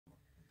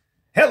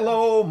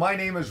Hello, my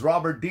name is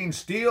Robert Dean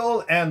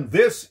Steele, and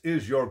this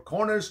is your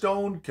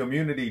Cornerstone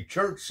Community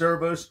Church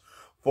service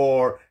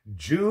for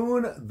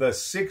June the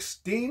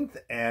 16th,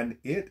 and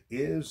it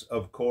is,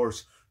 of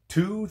course,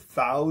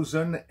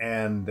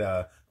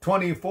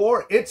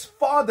 2024. It's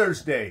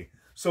Father's Day.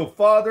 So,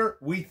 Father,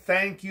 we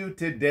thank you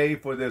today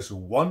for this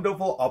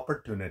wonderful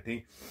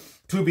opportunity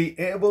to be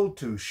able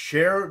to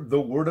share the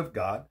Word of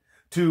God,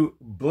 to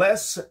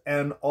bless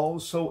and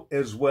also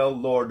as well,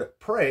 Lord,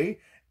 pray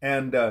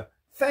and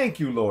thank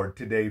you, Lord,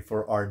 today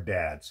for our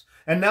dads.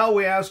 And now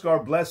we ask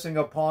our blessing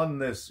upon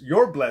this,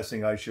 your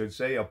blessing, I should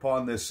say,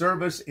 upon this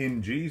service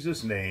in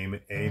Jesus'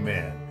 name.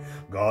 Amen.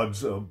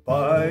 God's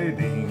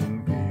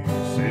abiding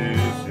peace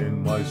is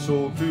in my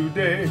soul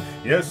today.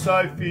 Yes,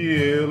 I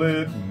feel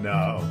it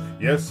now.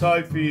 Yes,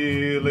 I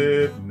feel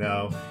it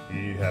now.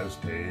 He has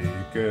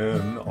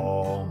taken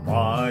all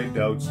my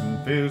doubts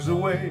and fears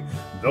away,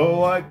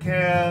 though I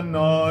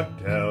cannot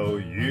tell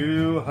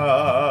you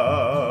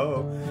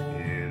how.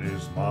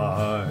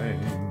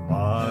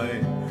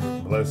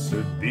 Mine,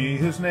 blessed be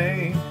his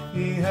name.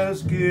 He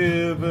has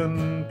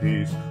given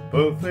peace,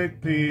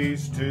 perfect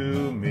peace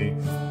to me.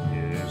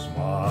 It is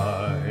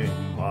mine,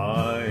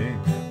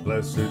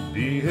 blessed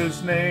be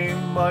his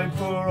name, mine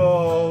for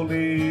all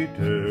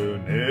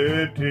eternity.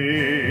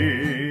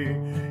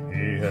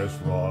 He has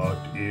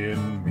wrought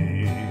in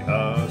me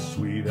a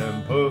sweet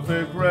and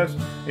perfect rest.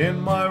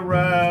 In my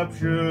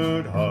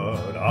raptured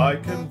heart I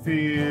can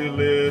feel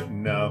it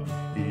now.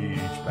 Each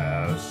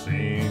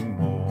passing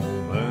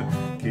moment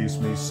keeps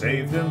me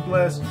safe and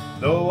blessed,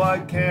 though I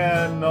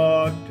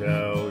cannot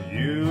tell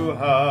you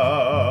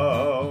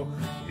how.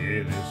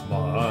 It is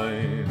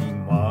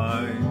mine,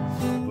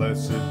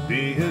 blessed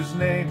be his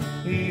name.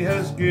 He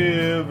has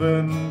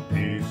given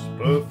peace,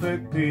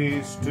 perfect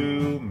peace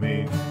to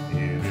me.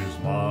 It is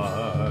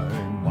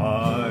mine,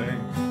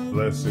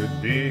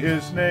 blessed be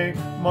his name,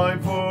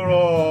 mine for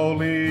all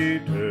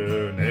eternity.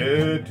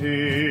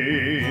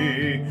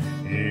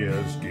 He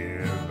has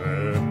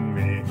given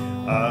me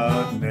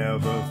a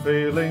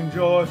never-failing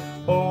joy.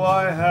 Oh,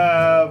 I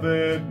have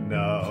it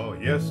now.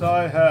 Yes,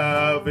 I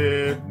have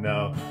it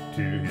now.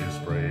 To his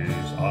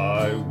praise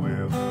I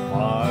will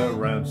my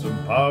ransom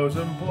powers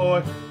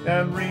employ,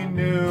 and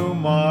renew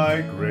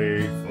my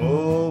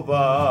grateful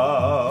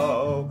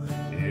vow.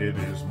 It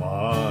is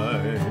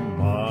mine,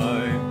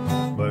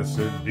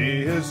 blessed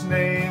be his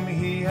name.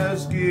 He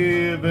has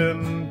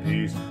given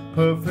peace,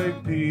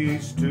 perfect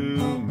peace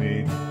to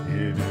me.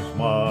 It is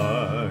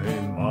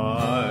mine,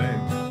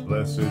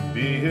 blessed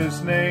be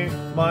his name,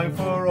 mine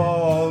for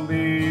all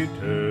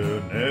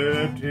eternity.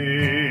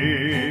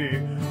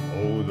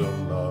 Oh, the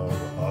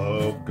love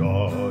of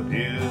God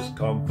is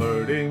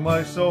comforting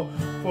my soul,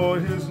 for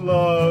his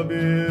love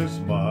is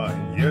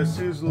mine. Yes,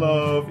 his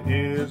love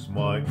is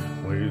mine.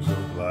 Waves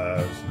of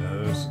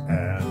gladness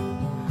and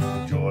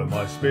joy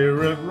my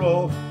spirit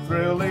roll,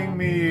 thrilling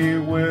me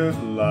with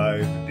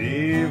life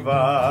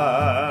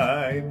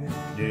divine.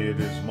 It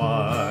is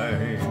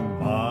mine,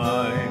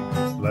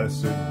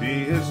 blessed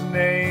be his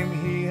name.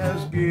 He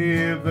has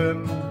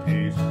given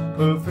peace,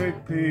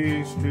 perfect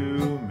peace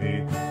to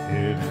me.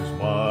 It is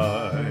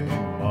mine,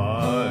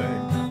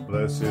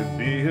 blessed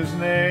be his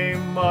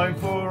name, mine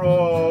for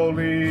all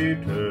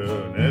eternity.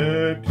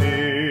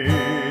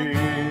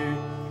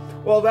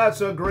 Well, that's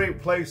a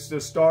great place to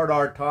start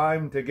our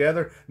time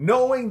together,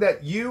 knowing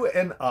that you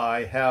and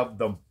I have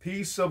the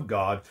peace of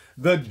God,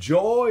 the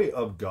joy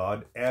of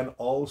God, and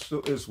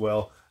also as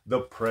well the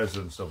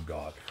presence of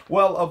God.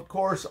 Well, of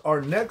course,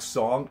 our next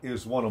song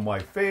is one of my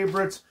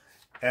favorites,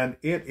 and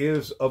it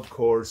is, of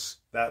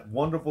course, that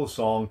wonderful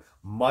song,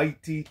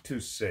 Mighty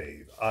to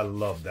Save. I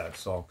love that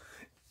song.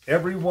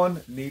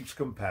 Everyone needs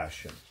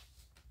compassion.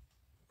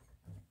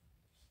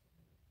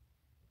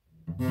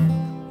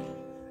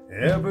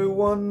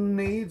 Everyone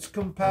needs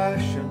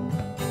compassion,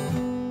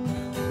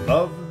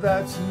 love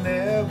that's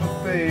never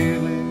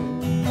failing.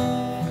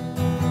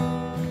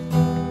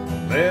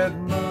 Let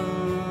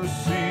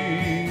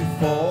mercy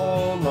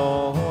fall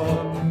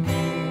on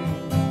me.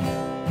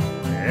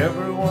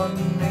 Everyone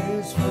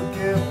needs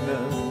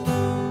forgiveness,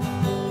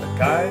 the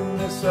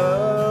kindness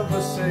of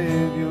a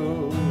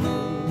Savior,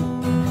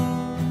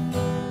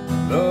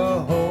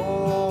 the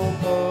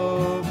hope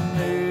of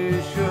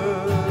nations.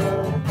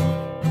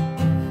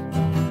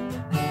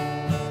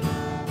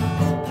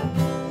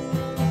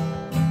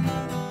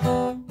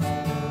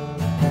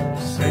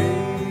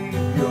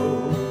 Savior,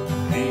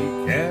 he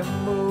can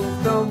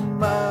move the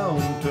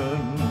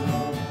mountain.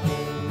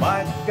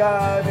 My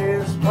God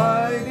is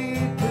mighty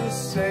to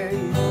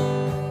save.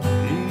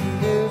 He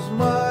is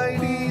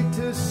mighty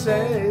to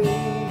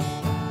save.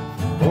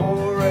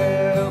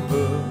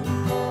 Forever,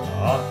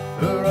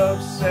 author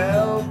of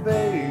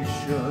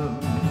salvation.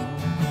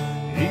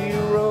 He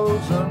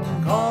rose and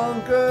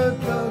conquered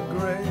the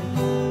grave.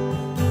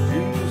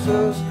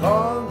 Jesus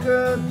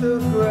conquered the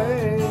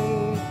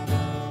grave.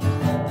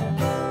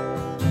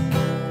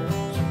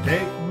 So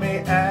take me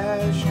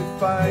as you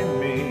find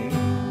me.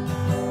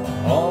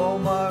 All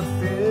my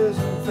fears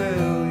and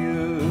failures.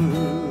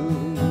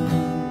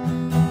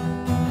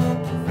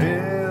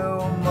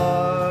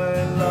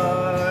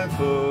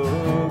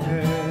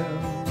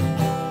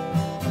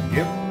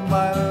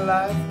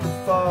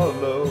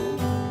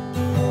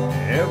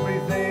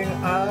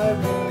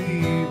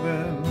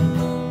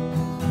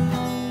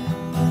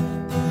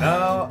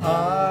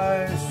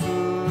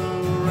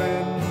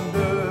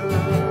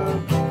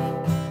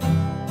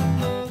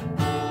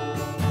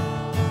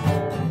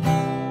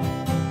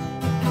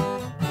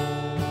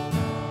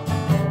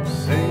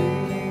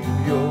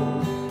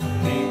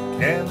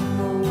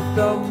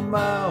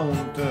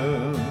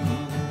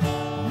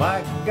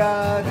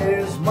 God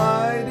is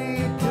mighty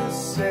to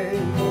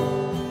save.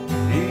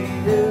 He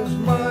is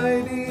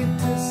mighty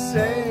to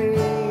save.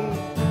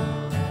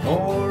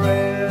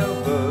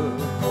 Forever,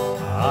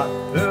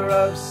 author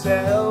of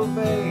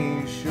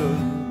salvation.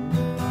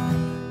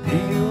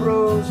 He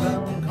rose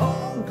and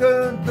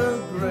conquered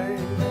the grave.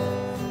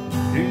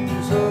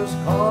 Jesus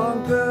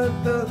conquered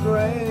the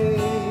grave.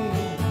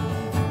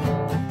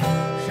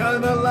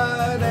 Shine a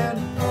light and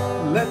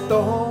let the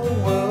whole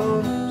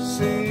world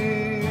see.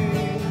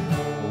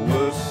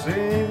 We're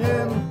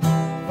singing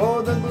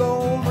for the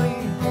glory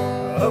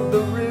of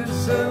the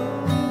risen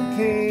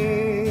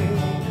King.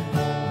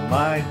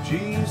 My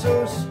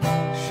Jesus,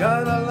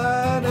 shine a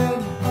light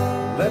and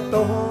let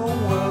the whole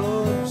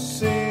world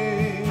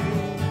see.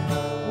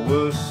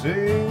 We're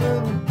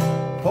singing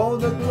for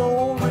the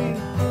glory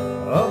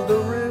of the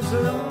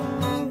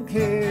risen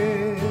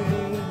King.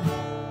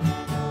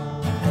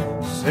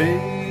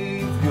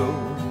 Savior,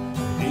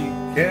 He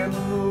can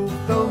move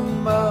the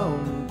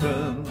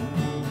mountain.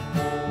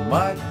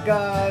 My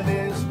God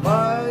is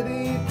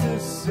mighty to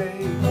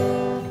save.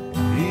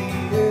 He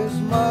is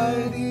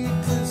mighty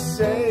to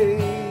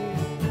save.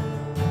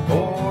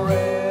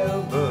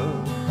 Forever,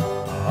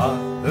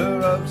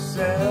 author of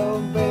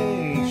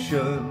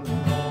salvation.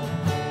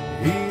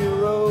 He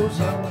rose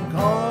and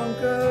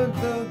conquered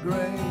the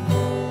grave.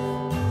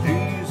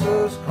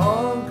 Jesus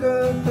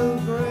conquered the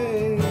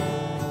grave.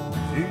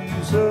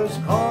 Jesus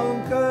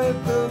conquered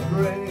the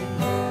grave.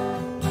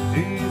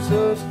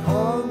 Jesus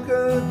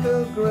conquered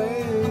the grave.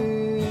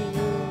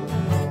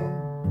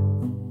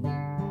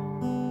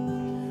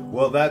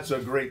 Well, that's a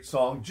great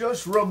song,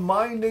 just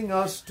reminding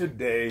us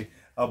today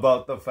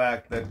about the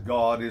fact that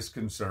God is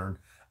concerned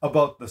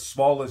about the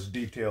smallest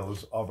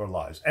details of our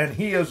lives. And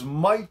He is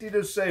mighty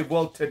to save.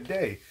 Well,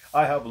 today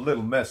I have a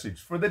little message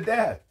for the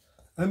dad.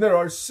 And there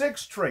are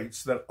 6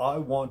 traits that I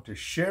want to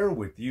share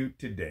with you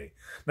today.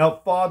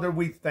 Now, Father,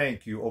 we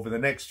thank you over the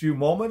next few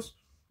moments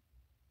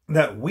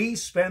that we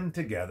spend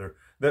together,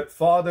 that,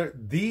 Father,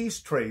 these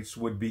traits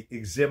would be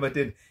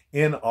exhibited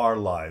in our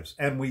lives.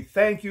 And we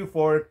thank you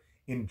for it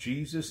in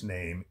Jesus'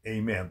 name.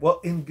 Amen.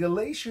 Well, in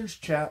Ephesians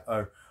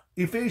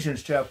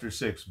chapter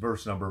 6,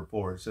 verse number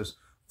 4, it says,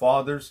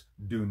 Fathers,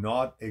 do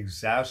not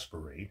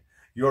exasperate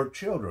your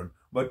children,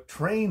 but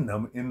train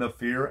them in the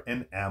fear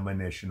and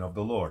admonition of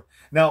the Lord.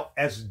 Now,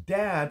 as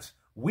dads,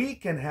 we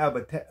can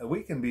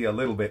be a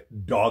little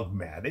bit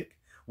dogmatic.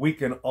 We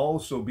can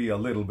also be a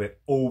little bit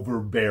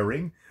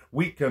overbearing.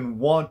 We can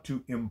want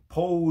to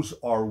impose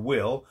our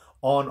will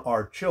on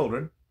our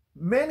children.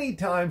 Many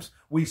times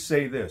we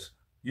say this,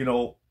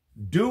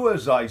 do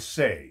as I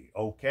say,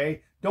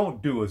 okay?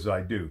 Don't do as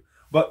I do.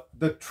 But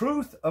the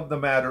truth of the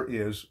matter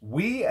is,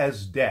 we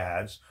as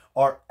dads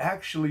are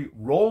actually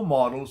role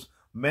models,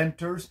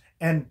 mentors,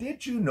 and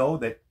did you know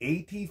that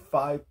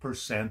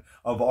 85%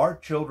 of our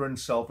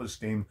children's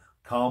self-esteem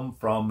come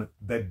from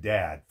the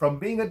dad, from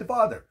being a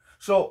father?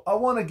 So I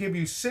want to give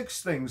you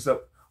 6 things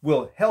that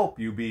will help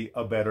you be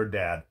a better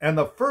dad. And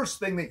the first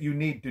thing that you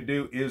need to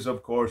do is,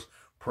 of course,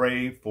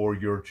 pray for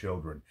your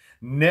children.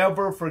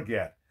 Never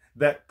forget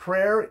that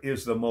prayer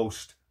is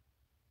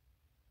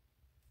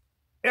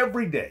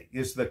every day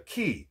is the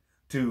key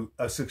to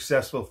a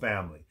successful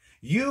family.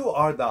 You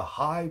are the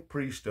high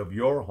priest of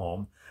your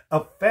home.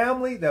 A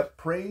family that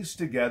prays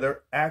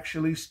together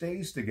actually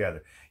stays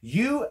together.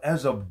 You,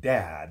 as a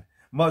dad,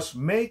 must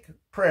make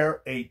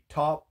prayer a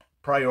top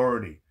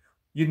priority.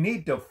 You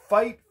need to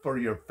fight for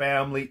your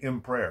family in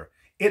prayer.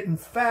 In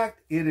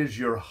fact, it is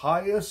your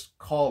highest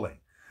calling.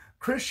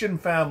 Christian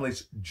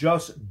families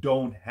just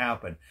don't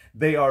happen.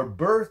 They are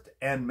birthed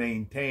and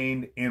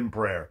maintained in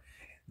prayer.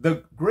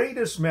 The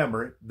greatest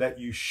memory that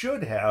you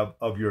should have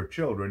of your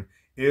children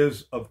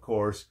is, of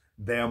course,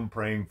 them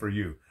praying for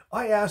you.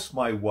 I asked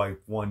my wife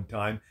one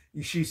time,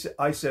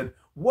 I said,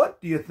 what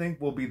do you think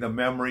will be the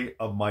memory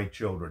of my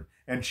children?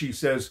 And she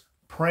says,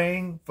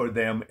 praying for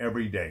them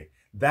every day.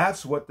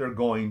 That's what they're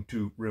going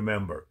to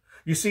remember.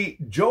 You see,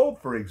 Job,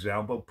 for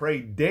example,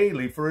 prayed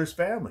daily for his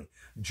family.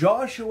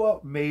 Joshua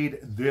made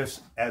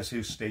this as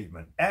his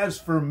statement. As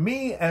for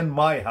me and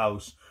my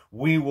house,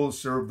 we will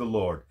serve the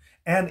Lord.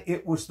 And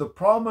it was the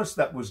promise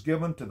that was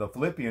given to the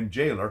Philippian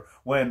jailer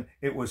when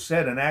it was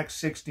said in Acts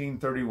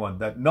 16:31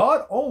 that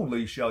not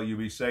only shall you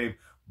be saved,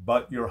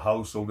 but your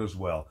household as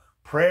well.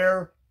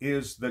 Prayer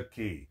is the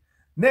key.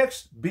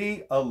 Next,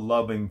 be a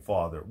loving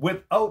father.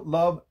 Without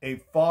love, a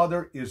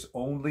father is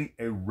only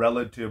a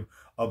relative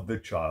of the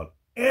child.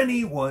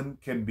 Anyone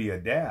can be a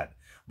dad,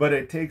 but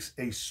it takes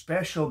a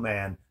special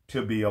man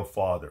to be a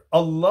father.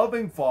 A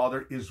loving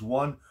father is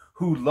one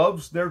who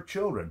loves their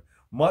children,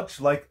 much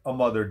like a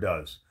mother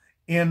does,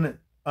 in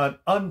an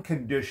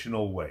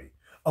unconditional way.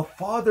 A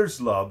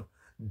father's love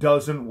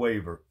doesn't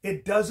waver.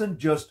 It doesn't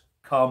just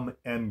come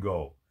and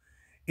go.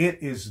 It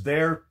is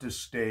there to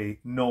stay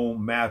no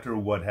matter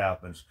what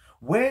happens.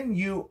 When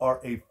you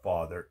are a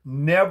father,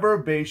 never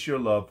base your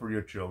love for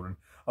your children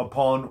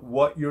upon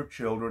what your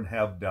children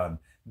have done.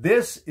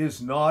 This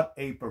is not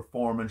a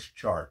performance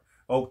chart,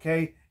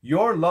 okay?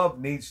 Your love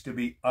needs to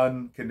be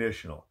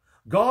unconditional.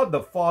 God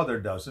the Father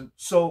doesn't,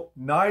 so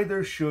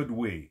neither should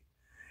we.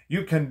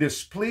 You can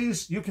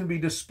be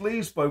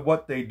displeased by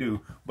what they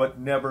do, but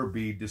never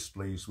be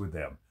displeased with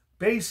them.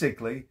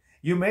 Basically,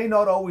 you may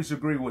not always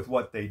agree with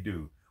what they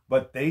do,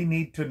 but they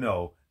need to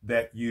know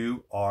that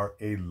you are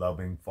a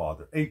loving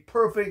father. A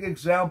perfect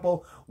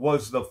example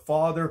was the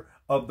father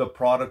of the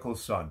prodigal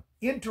son.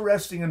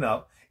 Interesting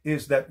enough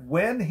is that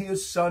when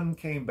his son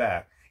came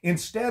back,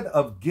 instead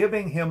of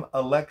giving him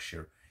a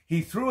lecture,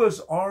 he threw his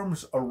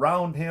arms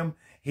around him,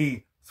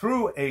 he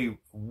threw a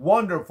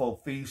wonderful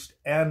feast,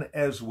 and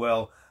as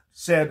well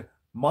said,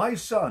 "My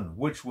son,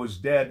 which was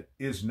dead,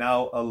 is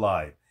now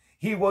alive.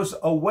 He was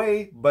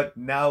away, but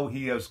now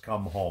he has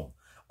come home."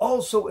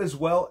 Also, as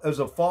well, as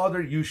a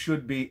father, you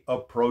should be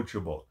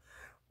approachable.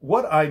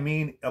 What I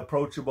mean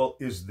approachable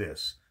is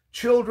this.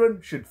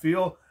 Children should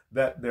feel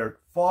that their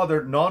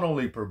father not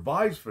only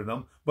provides for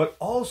them, but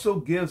also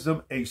gives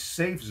them a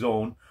safe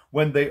zone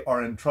when they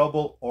are in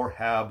trouble or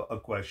have a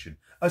question.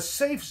 A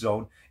safe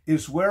zone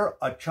is where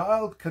a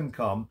child can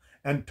come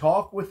and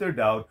talk with their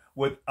dad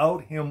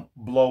without him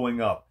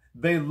blowing up.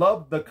 They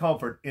love the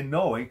comfort in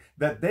knowing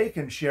that they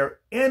can share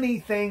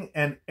anything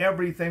and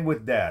everything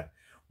with dad,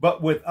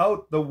 but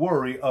without the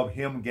worry of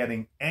him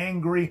getting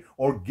angry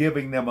or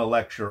giving them a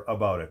lecture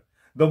about it.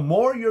 The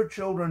more your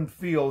children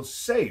feel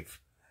safe,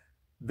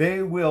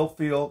 they will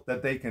feel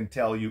that they can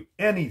tell you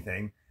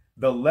anything,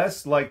 the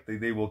less likely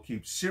they will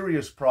keep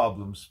serious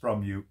problems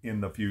from you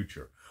in the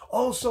future.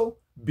 Also,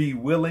 be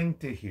willing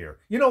to hear.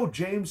 You know,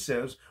 James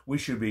says we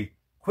should be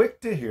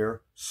quick to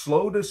hear,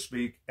 slow to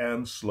speak,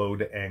 and slow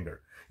to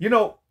anger. You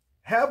know,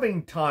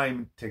 having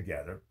time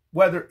together,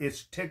 whether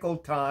it's tickle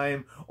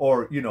time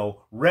or,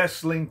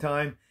 wrestling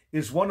time,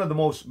 is one of the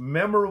most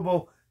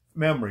memorable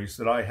memories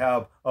that I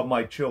have of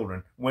my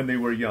children when they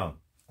were young.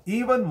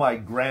 Even my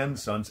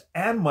grandsons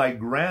and my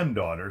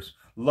granddaughters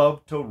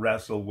love to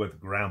wrestle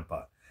with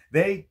Grandpa.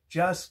 They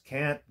just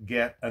can't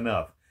get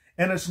enough.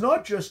 And it's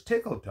not just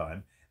tickle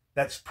time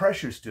that's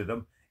precious to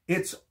them.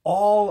 It's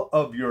all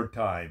of your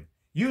time.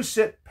 You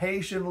sit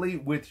patiently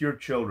with your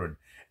children.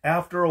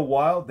 After a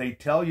while, they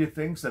tell you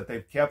things that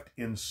they've kept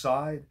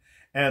inside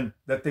and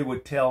that they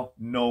would tell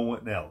no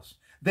one else.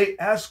 They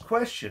ask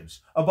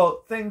questions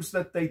about things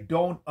that they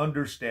don't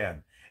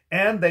understand.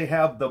 And they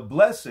have the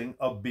blessing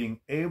of being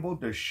able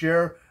to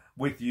share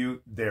with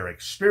you their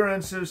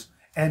experiences.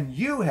 And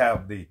you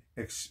have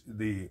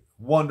the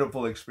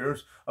wonderful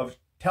experience of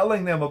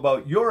telling them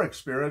about your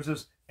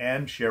experiences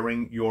and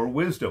sharing your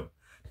wisdom.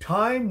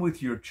 Time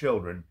with your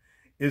children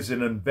is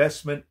an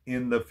investment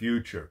in the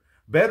future.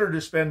 Better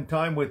to spend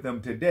time with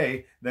them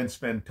today than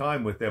spend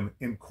time with them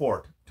in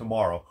court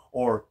tomorrow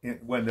or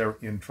when they're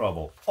in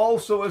trouble.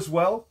 Also, as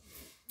well,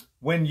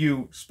 when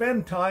you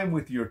spend time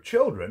with your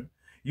children,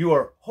 you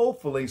are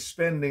hopefully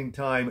spending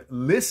time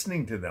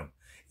listening to them.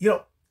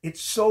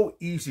 It's so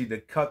easy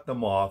to cut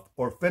them off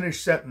or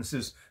finish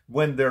sentences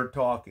when they're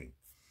talking.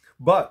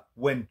 But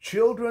when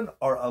children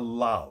are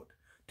allowed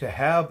to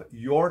have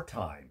your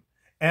time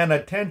and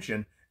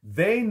attention,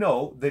 they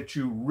know that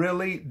you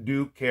really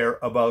do care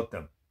about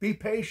them. Be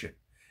patient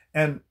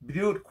and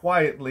do it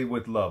quietly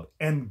with love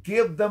and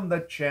give them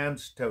the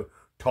chance to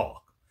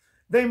talk.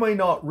 They may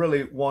not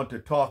really want to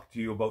talk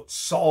to you about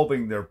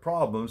solving their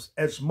problems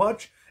as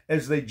much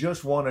as they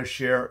just want to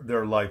share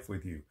their life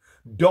with you.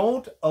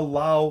 Don't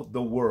allow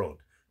the world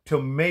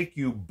to make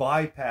you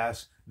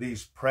bypass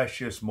these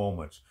precious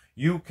moments.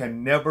 You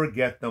can never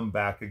get them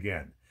back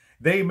again.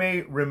 They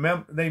may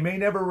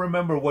never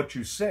remember what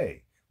you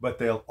say, but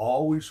they'll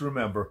always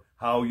remember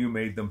how you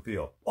made them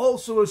feel.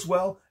 Also, as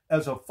well,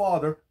 as a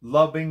father,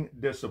 loving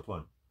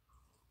discipline.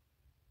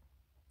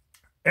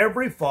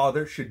 Every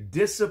father should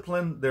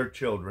discipline their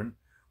children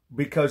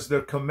because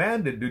they're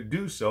commanded to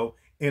do so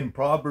in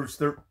Proverbs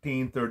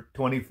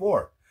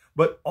 13:24.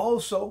 But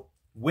also,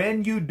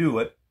 when you do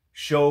it,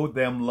 show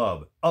them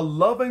love. A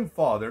loving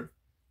father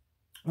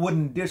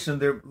wouldn't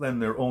discipline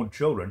their own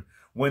children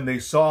when they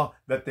saw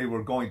that they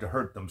were going to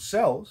hurt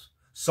themselves.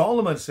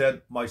 Solomon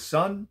said, "My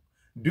son,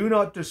 do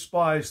not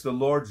despise the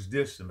Lord's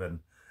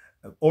discipline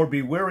or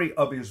be weary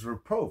of his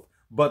reproof,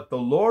 but the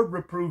Lord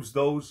reproves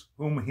those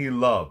whom he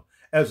loves.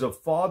 As a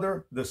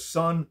father, the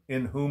son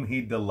in whom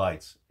he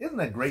delights." Isn't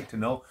that great to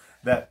know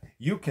that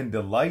you can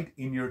delight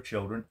in your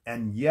children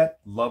and yet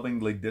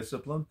lovingly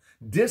discipline?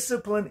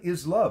 Discipline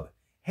is love.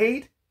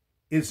 Hate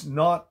is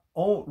not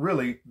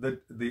really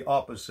the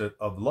opposite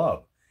of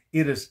love.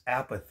 It is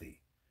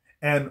apathy.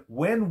 And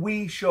when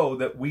we show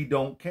that we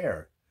don't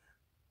care,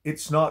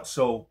 it's not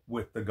so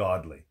with the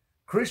godly.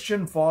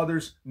 Christian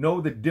fathers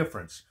know the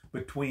difference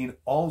between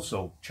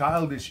also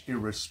childish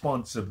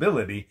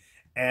irresponsibility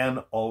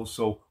and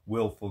also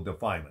willful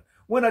defilement.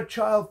 When a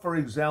child, for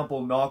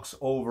example, knocks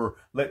over,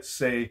 let's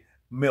say,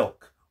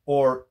 milk,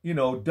 or,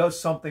 does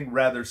something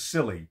rather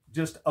silly,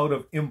 just out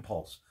of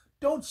impulse,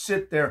 don't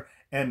sit there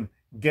and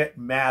get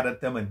mad at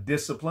them and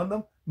discipline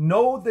them.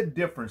 Know the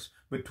difference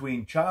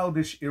between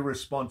childish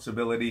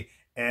irresponsibility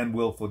and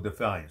willful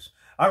defiance.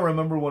 I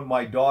remember when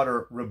my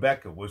daughter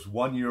Rebecca was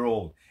 1 year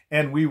old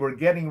and we were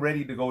getting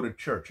ready to go to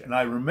church. And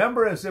I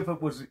remember as if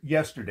it was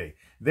yesterday,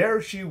 there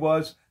she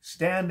was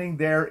standing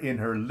there in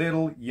her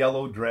little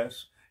yellow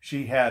dress.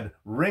 She had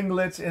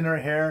ringlets in her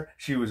hair.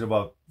 She was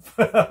about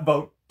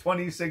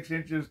 26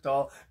 inches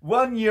tall,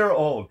 1 year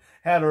old,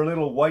 had her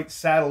little white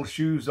saddle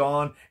shoes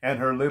on and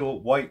her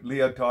little white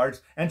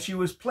leotards, and she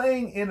was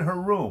playing in her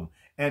room.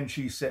 And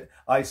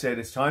I said,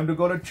 it's time to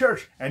go to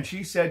church. And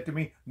she said to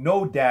me,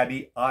 no,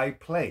 Daddy, I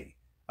play.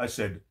 I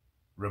said,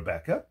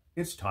 Rebecca,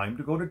 it's time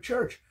to go to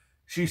church.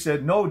 She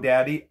said, no,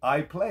 Daddy,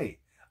 I play.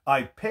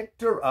 I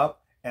picked her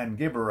up and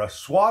gave her a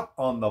swat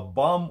on the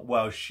bum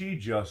while she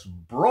just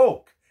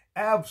broke,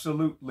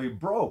 absolutely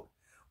broke.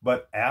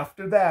 But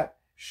after that,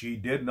 she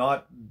did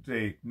not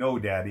say, no,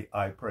 Daddy,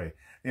 I pray.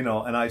 And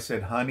I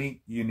said,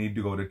 honey, you need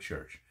to go to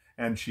church.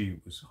 And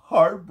she was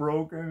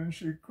heartbroken and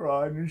she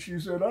cried and she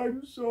said,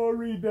 I'm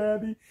sorry,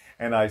 Daddy.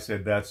 And I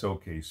said, that's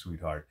okay,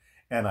 sweetheart.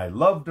 And I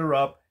loved her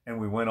up and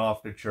we went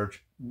off to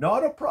church.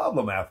 Not a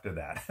problem after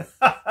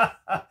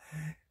that.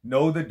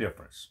 Know the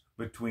difference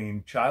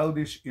between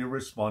childish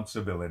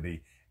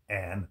irresponsibility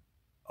and,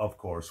 of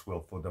course,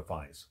 willful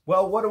defiance.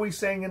 Well, what are we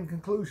saying in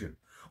conclusion?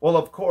 Well,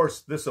 of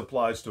course, this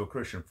applies to a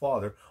Christian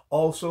father,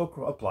 also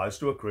applies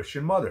to a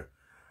Christian mother.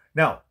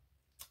 Now,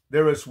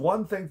 there is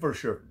one thing for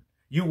certain.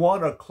 You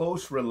want a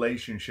close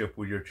relationship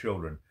with your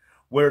children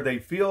where they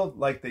feel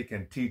like they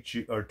can teach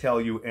you or tell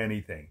you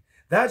anything.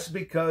 That's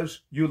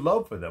because your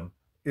love for them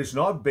is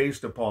not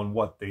based upon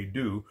what they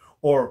do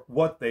or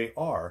what they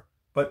are,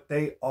 but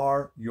they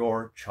are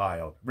your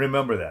child.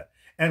 Remember that.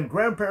 And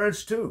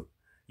grandparents too.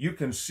 You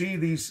can see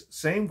these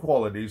same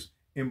qualities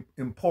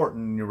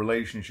important in your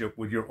relationship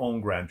with your own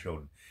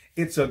grandchildren.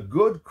 It's a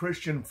good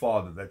Christian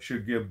father that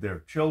should give their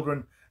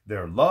children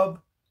their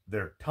love,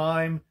 their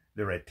time,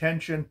 their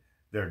attention,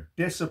 their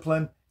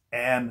discipline,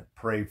 and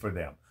pray for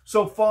them.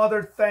 So,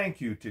 Father,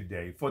 thank you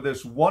today for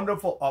this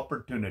wonderful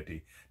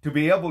opportunity to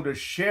be able to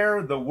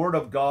share the Word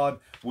of God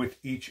with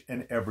each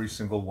and every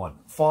single one.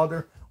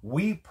 Father,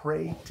 we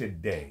pray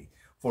today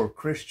for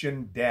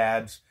Christian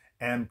dads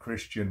and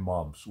Christian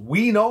moms.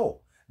 We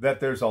know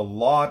that there's a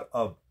lot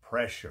of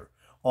pressure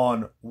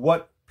on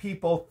what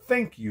people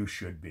think you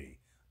should be.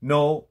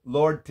 No,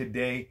 Lord,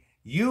 today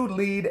you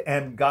lead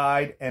and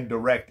guide and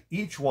direct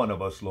each one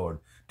of us, Lord,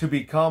 to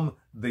become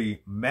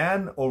the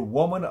man or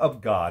woman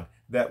of God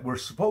that we're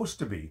supposed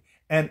to be.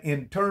 And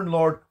in turn,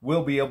 Lord,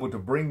 we'll be able to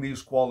bring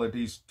these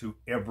qualities to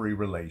every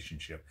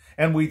relationship.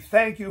 And we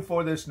thank you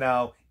for this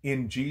now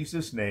in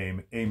Jesus'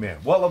 name. Amen.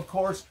 Well, of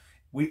course,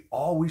 we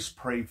always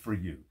pray for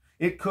you.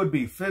 It could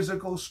be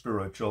physical,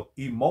 spiritual,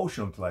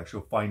 emotional,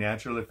 intellectual,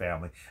 financial, or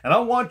family. And I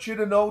want you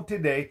to know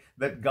today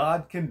that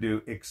God can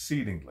do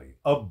exceedingly,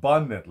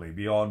 abundantly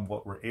beyond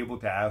what we're able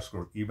to ask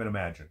or even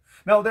imagine.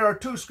 Now, there are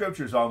two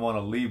scriptures I want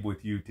to leave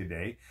with you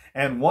today.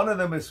 And one of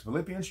them is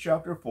Philippians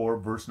chapter 4,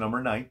 verse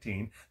number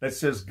 19, that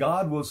says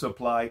God will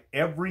supply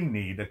every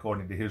need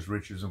according to his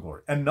riches and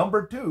glory. And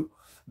number two,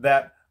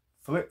 that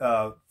 1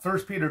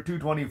 Peter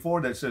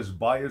 2:24 that says,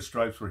 by his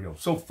stripes we're healed.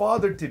 So,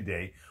 Father,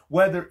 today,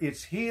 whether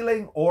it's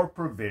healing or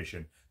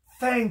provision,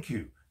 thank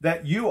you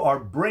that you are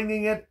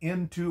bringing it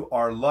into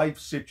our life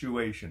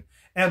situation.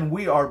 And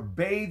we are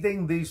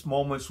bathing these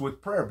moments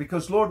with prayer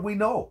because, Lord, we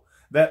know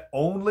that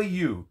only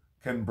you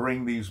can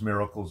bring these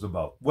miracles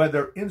about,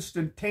 whether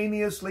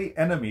instantaneously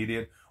and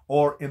immediate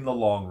or in the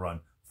long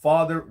run.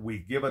 Father, we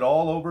give it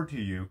all over to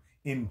you.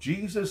 In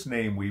Jesus'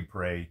 name we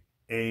pray.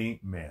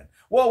 Amen.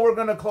 Well, we're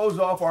going to close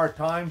off our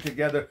time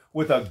together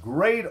with a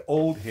great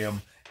old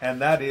hymn,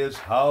 and that is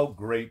How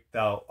Great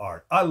Thou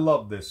Art. I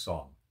love this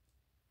song,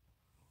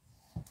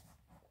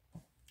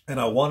 and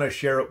I want to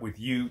share it with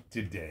you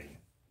today.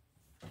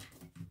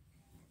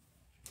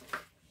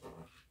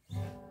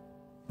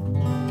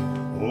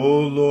 Oh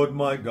Lord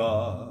my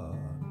God,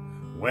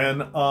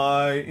 when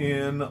I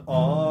in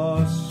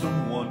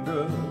awesome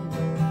wonder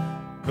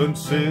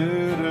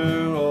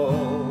consider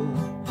all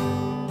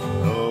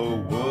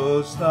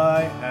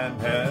thy hand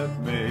hath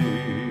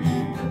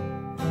made,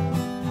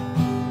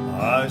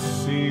 I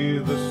see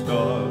the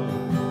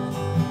stars,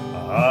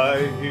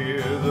 I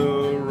hear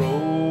the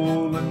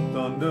rolling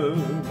thunder,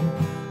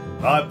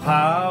 thy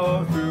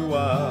power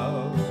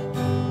throughout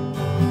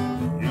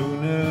the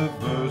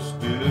universe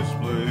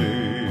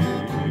display.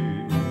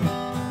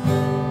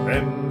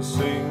 Then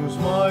sings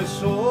my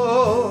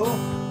soul,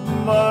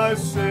 my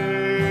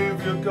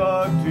Savior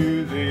God,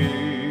 to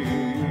thee.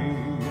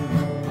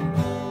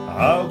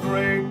 How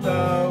great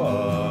thou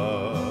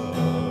art,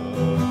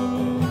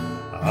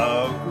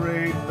 how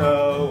great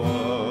thou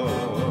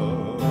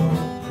art.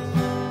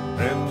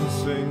 Then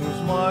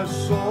sings my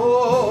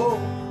soul,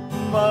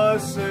 my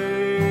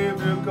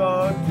Savior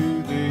God,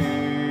 to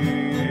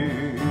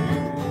thee.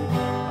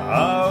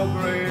 How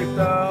great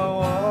thou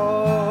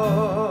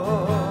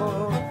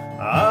art,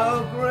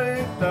 how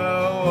great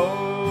thou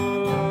art.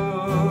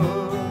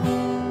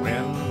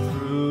 When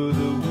through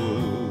the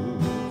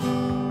woods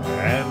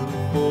and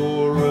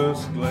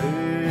forest glade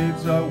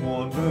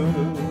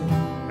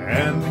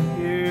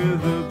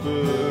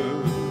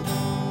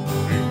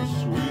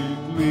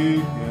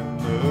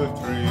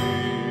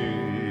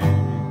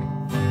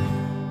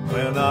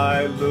When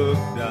I look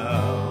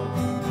down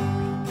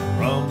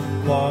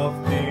from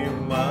lofty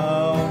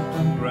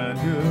mountain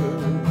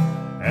grandeur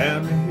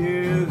and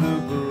hear the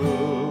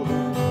brook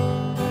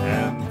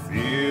and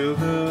feel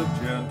the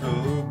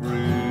gentle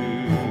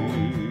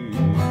breeze,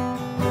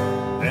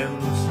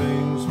 then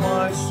sings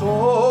my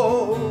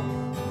soul,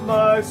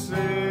 my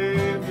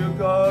Savior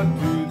God,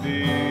 to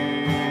thee.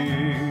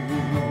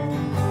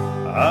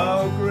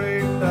 How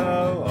great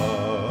thou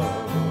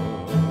art,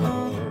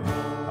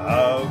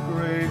 how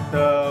great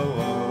thou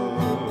art.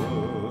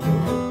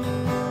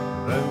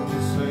 Then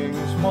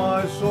sings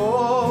my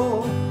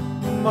soul,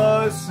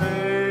 my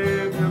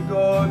Savior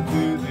God,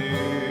 to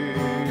thee.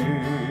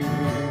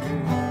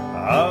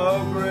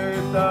 How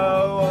great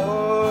thou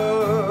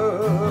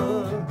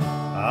art,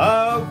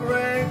 how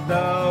great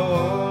thou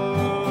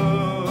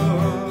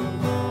art.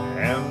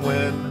 And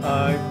when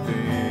I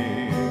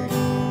think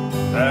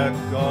that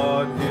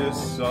God his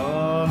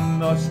Son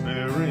not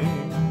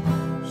sparing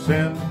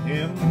sent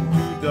him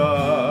to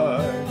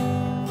die,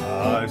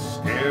 I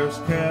scarce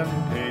can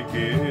take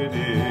it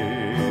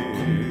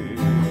in,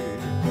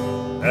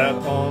 that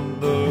on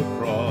the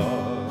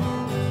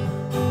cross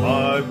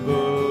my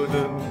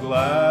burden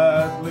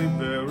gladly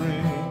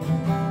bearing,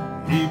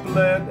 he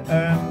bled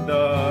and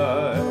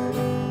died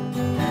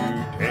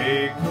to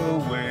take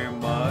away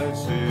my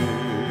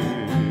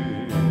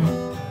sin.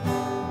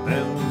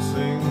 Then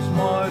sings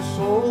my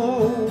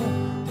soul,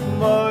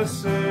 my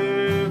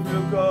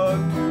Savior God,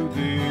 to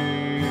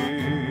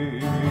thee.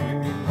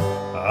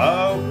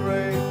 How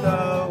great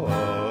thou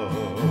art,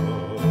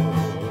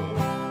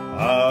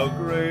 how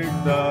great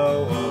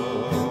thou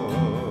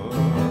art.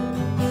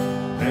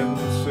 Then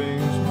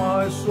sings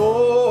my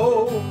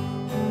soul,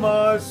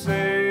 my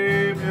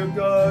Savior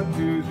God,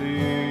 to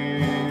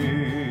thee.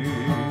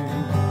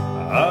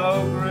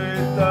 How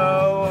great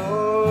thou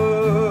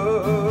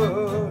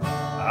art,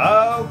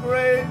 how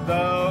great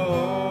thou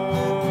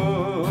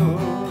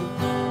art.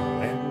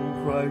 And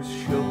Christ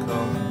shall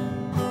come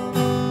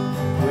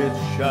with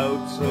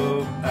shouts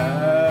of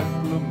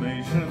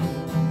acclamation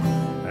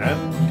and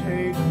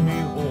take me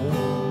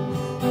home,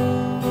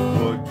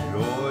 for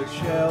joy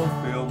shall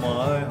fill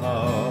my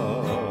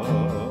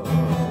heart.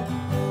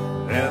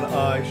 Then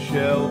I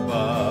shall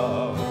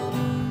bow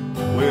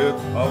with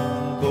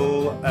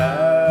humble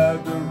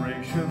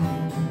adoration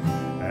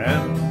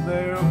and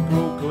there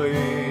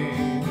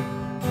proclaim,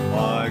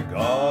 my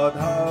God,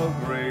 how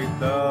great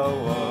thou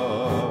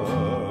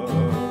art.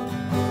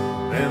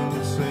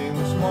 Then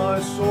sings my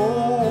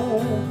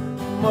soul,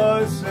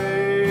 my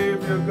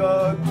Savior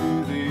God,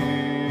 to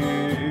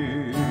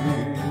thee.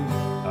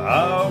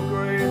 How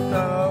great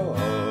thou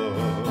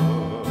art,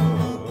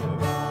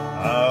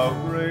 how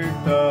great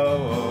thou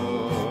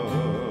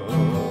art.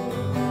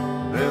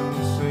 Then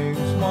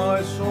sings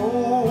my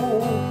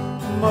soul,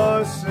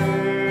 my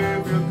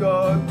Savior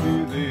God,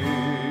 to thee.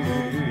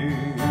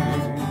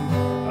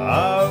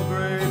 How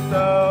great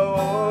thou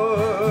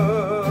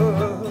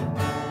art,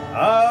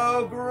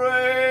 how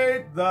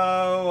great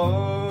thou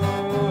art.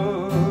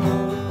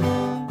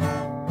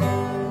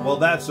 Well,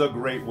 that's a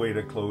great way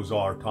to close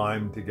our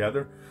time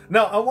together.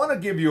 Now, I want to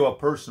give you a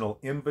personal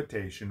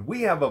invitation.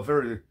 We have a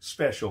very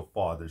special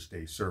Father's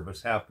Day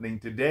service happening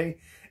today,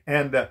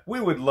 and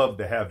we would love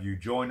to have you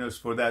join us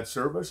for that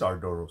service. Our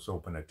doors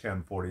open at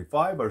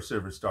 10:45. Our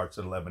service starts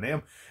at 11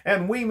 a.m.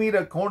 And we meet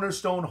at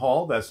Cornerstone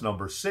Hall. That's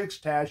number 6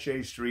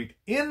 Taché Street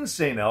in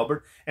St.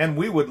 Albert. And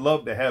we would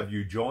love to have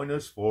you join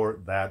us for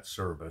that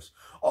service.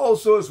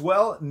 Also, as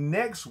well,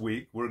 next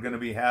week, we're going to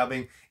be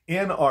having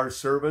in our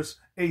service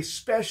a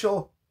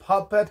special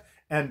puppet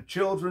and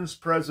children's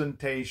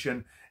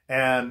presentation.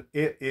 And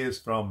it is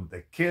from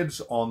the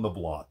Kids on the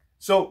Block.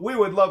 So we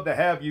would love to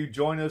have you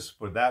join us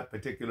for that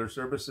particular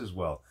service as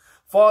well.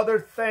 Father,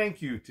 thank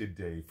you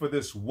today for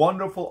this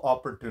wonderful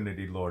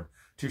opportunity, Lord,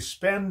 to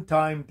spend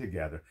time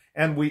together.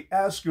 And we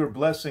ask your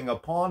blessing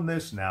upon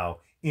this now.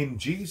 In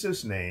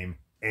Jesus' name,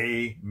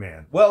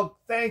 amen. Well,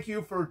 thank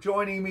you for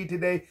joining me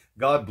today.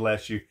 God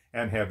bless you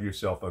and have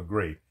yourself a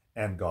great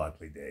and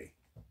godly day.